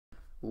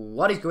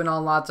What is going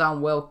on, lads,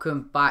 and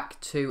welcome back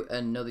to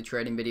another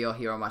trading video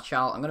here on my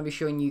channel. I'm going to be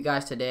showing you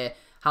guys today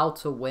how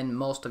to win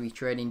most of your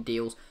trading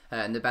deals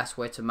and the best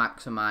way to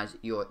maximize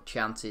your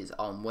chances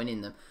on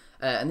winning them.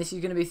 And this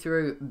is going to be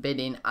through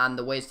bidding and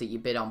the ways that you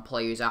bid on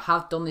players. I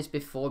have done this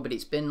before, but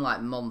it's been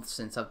like months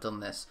since I've done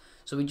this.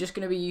 So we're just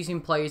going to be using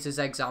players as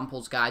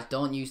examples, guys.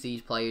 Don't use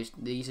these players.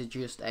 These are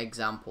just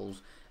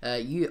examples.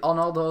 On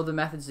all the other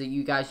methods that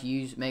you guys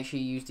use, make sure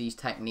you use these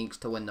techniques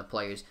to win the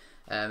players.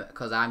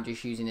 Because I'm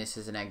just using this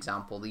as an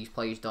example. These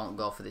players don't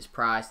go for this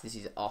price. This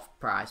is off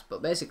price.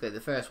 But basically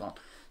the first one.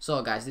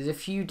 So guys, there's a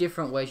few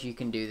different ways you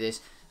can do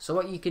this. So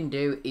what you can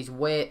do is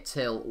wait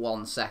till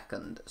 1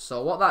 second.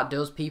 So what that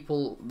does,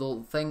 people,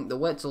 they'll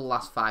wait till the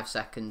last 5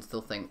 seconds.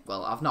 They'll think,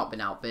 well, I've not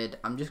been outbid.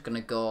 I'm just going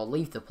to go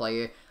leave the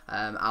player.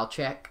 I'll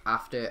check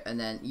after, and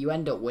then you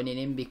end up winning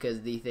him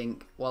because they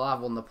think, well, I've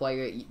won the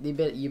player.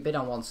 You bid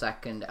on 1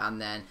 second, and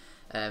then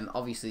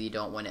obviously you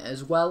don't win it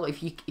as well.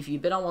 If you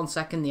bid on 1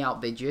 second, they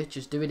outbid you.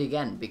 Just do it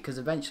again, because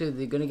eventually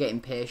they're going to get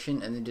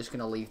impatient and they're just going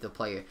to leave the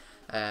player.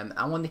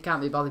 And when they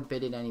can't be bothered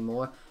bidding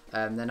anymore,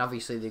 then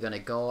obviously they're going to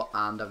go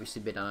and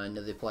obviously bid on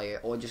another player,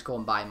 or just go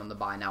and buy him on the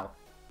buy now.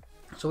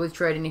 So with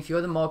trading, if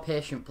you're the more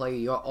patient player,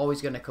 you're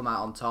always going to come out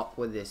on top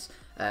with this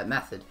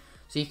method.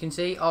 So you can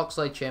see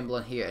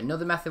Oxlade-Chamberlain here.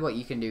 Another method what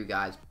you can do,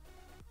 guys,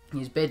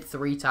 is bid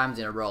 3 times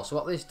in a row. So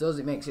what this does,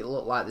 it makes it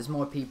look like there's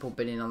more people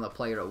bidding on the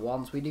player at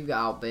once. We do get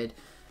outbid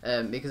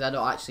because I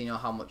don't actually know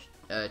how much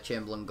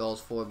Chamberlain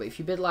goes for. But if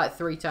you bid like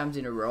 3 times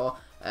in a row,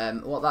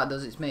 what that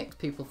does is makes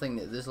people think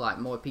that there's like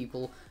more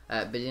people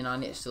bidding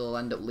on it, so they'll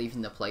end up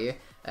leaving the player.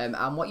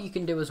 And what you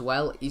can do as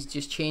well is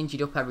just change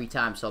it up every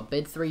time. So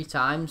bid 3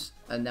 times,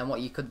 and then what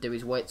you could do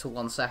is wait till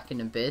 1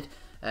 second and bid.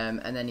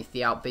 And then if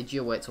they outbid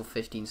you, wait till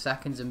 15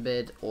 seconds and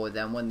bid, or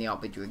then when they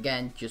outbid you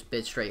again, just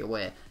bid straight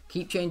away.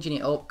 Keep changing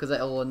it up because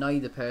it'll annoy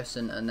the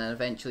person, and then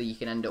eventually you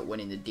can end up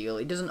winning the deal.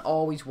 It doesn't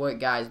always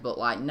work, guys, but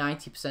like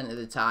 90% of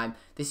the time,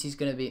 this is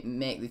going to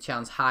make the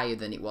chance higher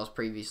than it was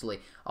previously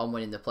on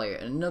winning the player.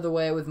 And another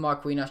way with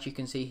Marquinhos, you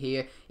can see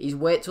here, is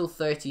wait till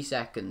 30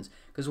 seconds.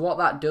 Because what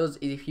that does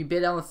is if you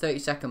bid on the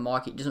 30-second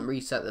mark, it doesn't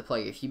reset the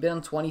player. If you bid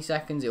on 20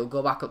 seconds, it'll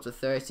go back up to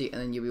 30,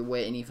 and then you'll be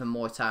waiting even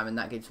more time, and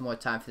that gives more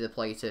time for the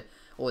player to,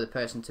 or the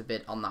person to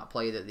bid on that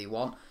player that they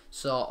want.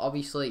 So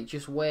obviously,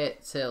 just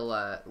wait till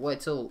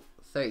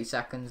 30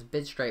 seconds,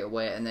 bid straight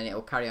away, and then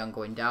it'll carry on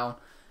going down.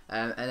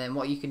 And then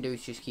what you can do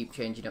is just keep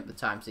changing up the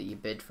times that you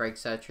bid for,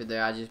 etc.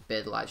 There, I just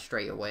bid like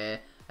straight away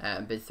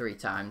and bid 3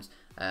 times.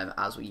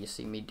 As what you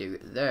see me do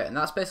there, and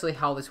that's basically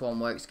how this one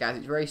works, guys.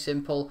 It's very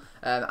simple,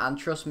 and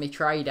trust me,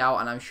 try it out,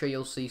 and I'm sure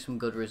you'll see some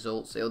good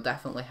results. It'll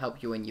definitely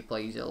help you win your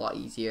plays a lot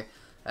easier.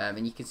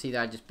 And you can see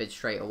that I just bid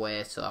straight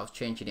away, so I was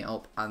changing it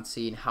up and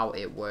seeing how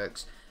it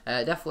works.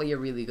 Definitely a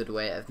really good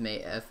way of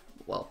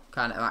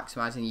kind of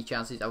maximizing your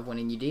chances of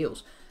winning your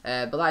deals.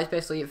 But that is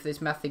basically it for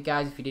this method,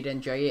 guys. If you did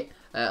enjoy it,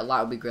 a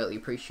like would be greatly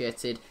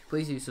appreciated.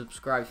 Please do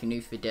subscribe if you're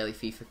new for daily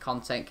FIFA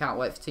content. Can't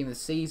wait for Team of the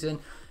Season.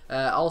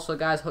 Also,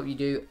 guys, hope you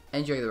do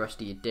enjoy the rest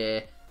of your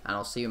day, and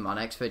I'll see you in my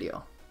next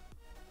video.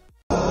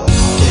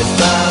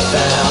 If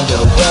I found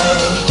a